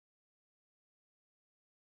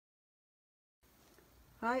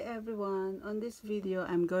Hi everyone, on this video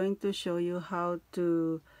I'm going to show you how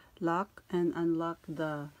to lock and unlock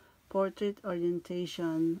the portrait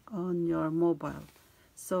orientation on your mobile.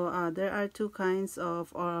 So there are two kinds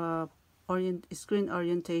of screen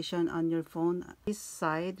orientation on your phone. This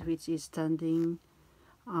side, which is standing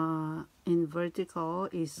in vertical,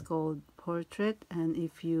 is called portrait, and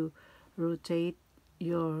if you rotate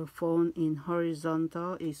your phone in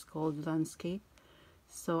horizontal is called landscape.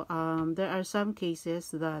 So there are some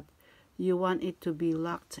cases that you want it to be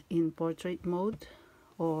locked in portrait mode,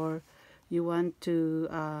 or you want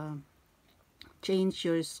to change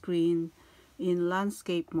your screen in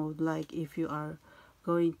landscape mode, like if you are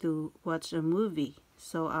going to watch a movie.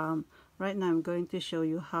 So right now I'm going to show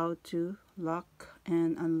you how to lock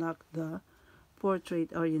and unlock the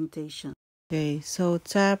portrait orientation. Okay, so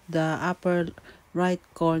tap the upper right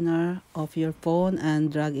corner of your phone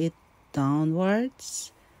and drag it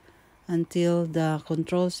downwards until the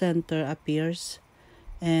control center appears,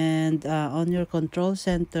 and on your control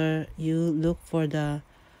center you look for the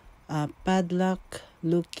padlock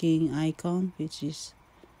looking icon, which is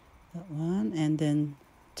that one, and then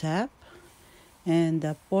tap, and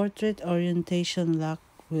the portrait orientation lock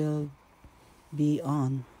will be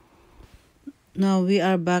on. Now we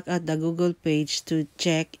are back at the Google page to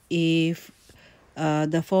check if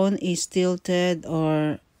the phone is tilted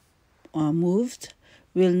or moved.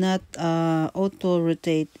 Will not auto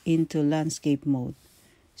rotate into landscape mode.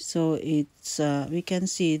 So it's we can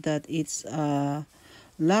see that it's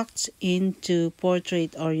locked into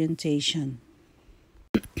portrait orientation.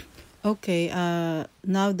 Okay,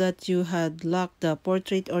 now that you had locked the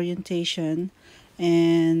portrait orientation,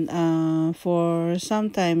 and for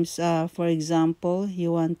sometimes, for example,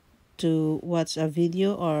 you want to watch a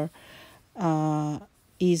video, or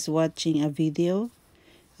is watching a video,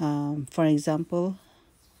 for example,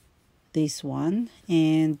 this one,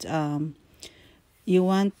 and you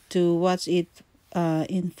want to watch it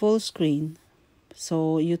in full screen.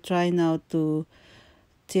 So you try now to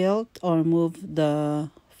tilt or move the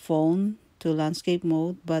phone to landscape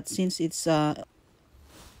mode, but since it's the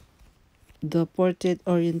portrait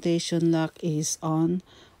orientation lock is on,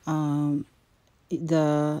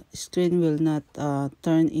 the screen will not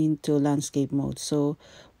turn into landscape mode. So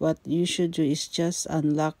what you should do is just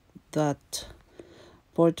unlock that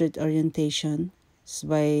portrait orientation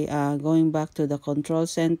by going back to the control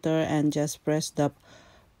center and just press the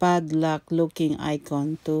padlock looking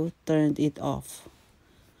icon to turn it off.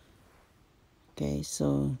 Okay,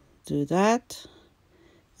 so do that,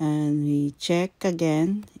 and we check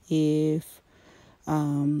again if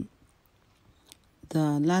the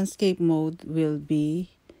landscape mode will be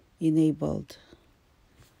enabled.